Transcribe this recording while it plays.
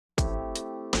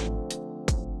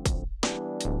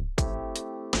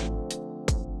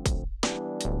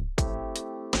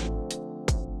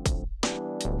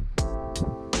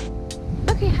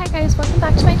Hi guys, welcome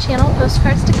back to my channel,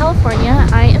 Postcards to California.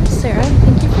 I am Sarah.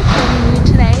 Thank you for joining me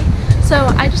today. So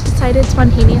I just decided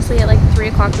spontaneously at like 3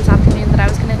 o'clock this afternoon that I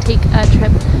was going to take a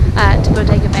trip to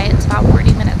Bodega Bay. It's about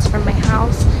 40 minutes from my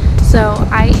house. So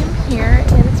I am here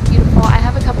and it's beautiful. I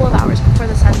have a couple of hours before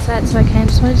the sunset, so I kind of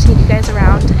just wanted to take you guys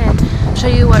around and show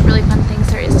you what really fun things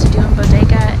there is to do in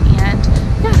Bodega. And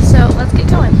yeah, so let's get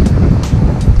going.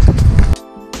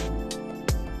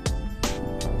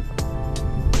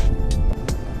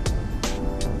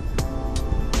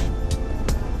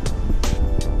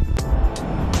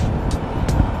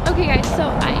 Okay guys, so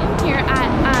I am here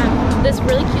at this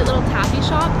really cute little taffy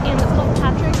shop, and it's called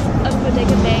Patrick's of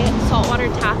Bodega Bay Saltwater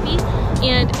Taffy,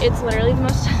 and it's literally the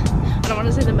most, I don't want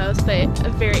to say the most, but a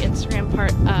very Instagram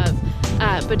part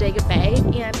of Bodega Bay.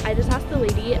 And I just asked the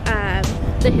lady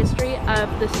the history of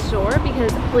the store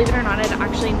because, believe it or not, I'd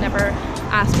actually never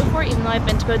asked before, even though I've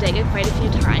been to Bodega quite a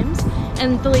few times.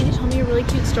 And the lady told me a really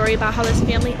cute story about how this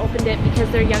family opened it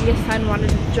because their youngest son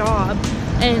wanted a job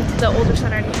and the older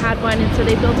son already had one, and so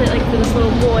they built it like for this little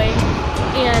boy.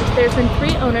 And there's been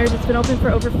 3 owners. It's been open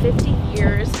for over 50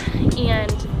 years,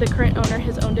 and the current owner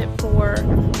has owned it for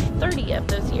 30 of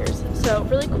those years. So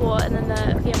really cool. And then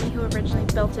the family who originally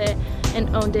built it and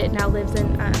owned it now lives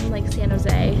in like San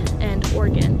Jose and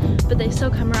Oregon, but they still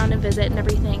come around and visit and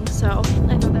everything. So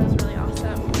I thought that was really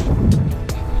awesome.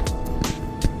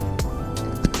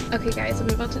 Okay guys, I'm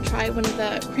about to try one of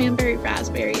the cranberry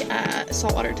raspberry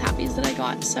saltwater taffies that I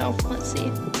got, so let's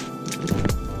see.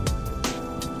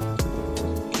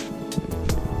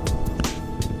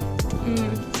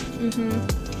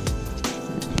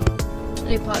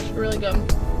 A+, really good.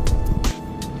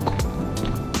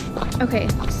 Okay,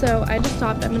 so I just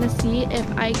stopped. I'm gonna see if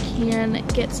I can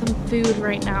get some food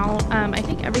right now. I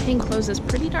think everything closes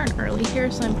pretty darn early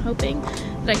here, so I'm hoping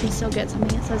that I can still get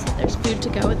something. It says that there's food to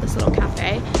go at this little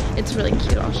cafe. It's really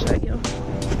cute, I'll show you.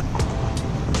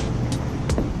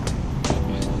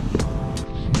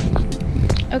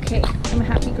 Okay, I'm a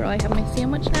happy girl. I have my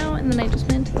sandwich now, and then I just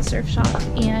went into the surf shop,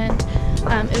 and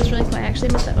it was really fun. I actually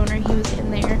met the owner. He was in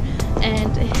there,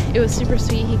 and it was super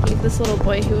sweet. He gave this little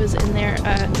boy who was in there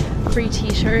a free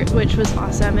t-shirt, which was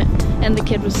awesome, and the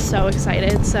kid was so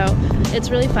excited. So it's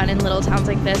really fun in little towns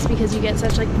like this because you get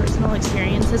such like personal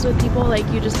experiences with people. Like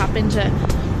you just happen to,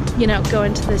 you know, go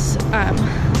into this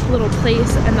little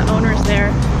place and the owner's there,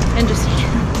 and just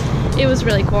it was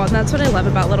really cool. And that's what I love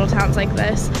about little towns like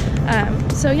this.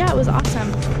 So yeah, it was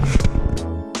awesome.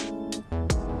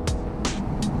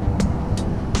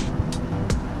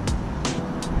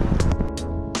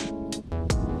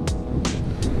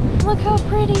 Look how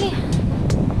pretty.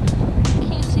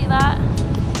 Can you see that?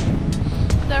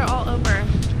 They're all over.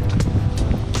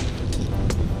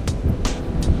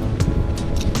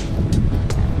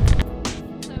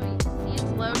 So you can see it's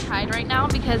low tide right now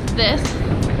because this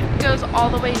goes all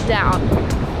the way down.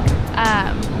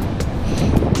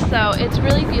 So it's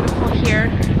really beautiful here.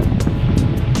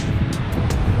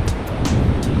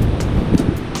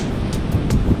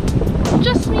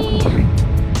 Just me.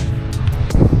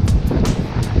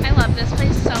 I love this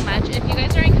place so much. If you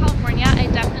guys are in California, I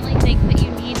definitely think that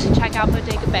you need to check out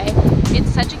Bodega Bay.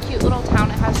 It's such a cute little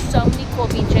town. It has so many cool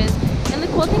beaches. And the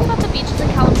cool thing about the beaches in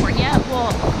California,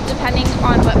 well, depending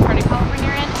on what part of California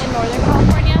you're in Northern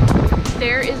California,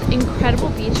 there is incredible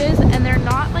beaches, and they're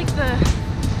not like the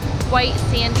white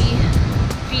sandy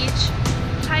beach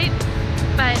type,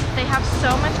 but they have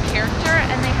so much character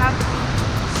and they have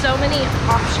so many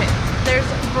options. There's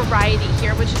variety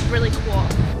here, which is really cool.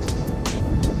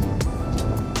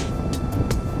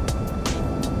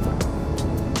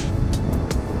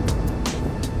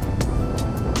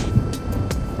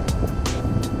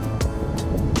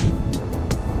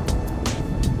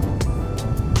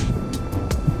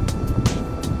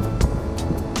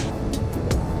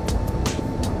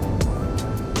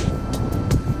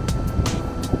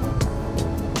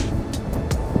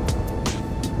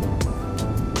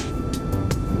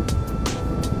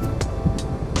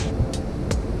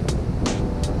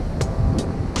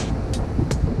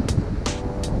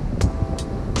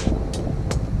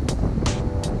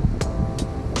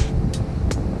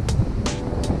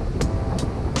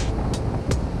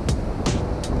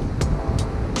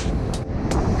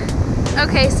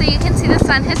 Okay, so you can see the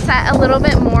sun has set a little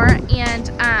bit more,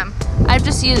 and I've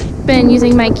just been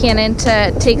using my Canon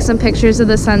to take some pictures of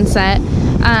the sunset,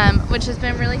 which has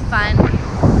been really fun.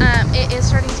 It is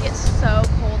starting to get so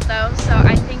cold though, so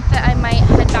I think that I might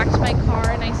head back to my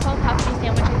car, and I still have a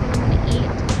sandwich I think I'm going to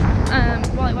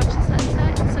eat while I watch the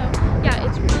sunset. So yeah,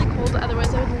 it's really cold.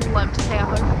 Otherwise I would love to stay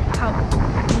out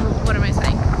what am I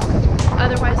saying?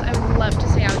 Otherwise I would love to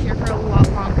stay out here for a lot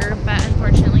longer, but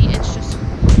unfortunately it's just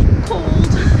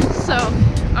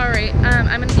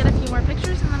more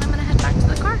pictures, and then I'm gonna head back to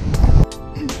the car.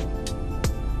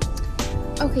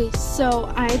 Okay,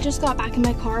 so I just got back in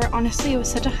my car. Honestly, it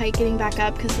was such a hike getting back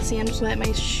up because the sand was wet,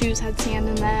 my shoes had sand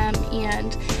in them,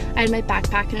 and I had my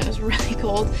backpack and it was really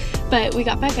cold. But we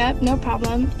got back up, no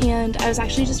problem, and I was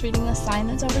actually just reading the sign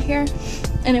that's over here,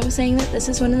 and it was saying that this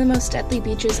is one of the most deadly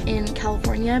beaches in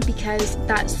California because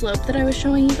that slope that I was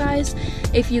showing you guys,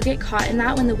 if you get caught in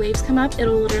that when the waves come up,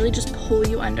 it'll literally just pull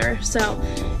you under. So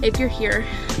if you're here,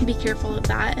 be careful of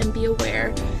that and be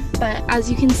aware. But as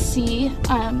you can see,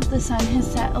 the sun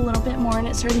has set a little bit more and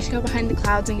it's starting to go behind the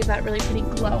clouds and give that really pretty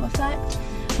glow effect,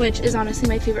 which is honestly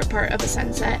my favorite part of a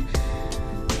sunset.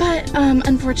 But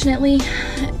unfortunately,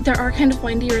 there are kind of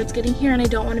windy roads getting here and I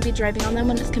don't want to be driving on them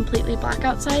when it's completely black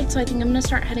outside, so I think I'm going to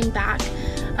start heading back.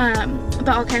 But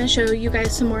I'll kind of show you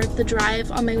guys some more of the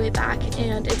drive on my way back,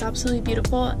 and it's absolutely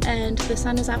beautiful, and the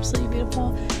sun is absolutely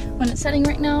beautiful when it's setting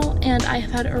right now, and I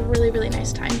have had a really, really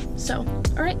nice time. So,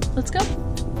 alright, let's go.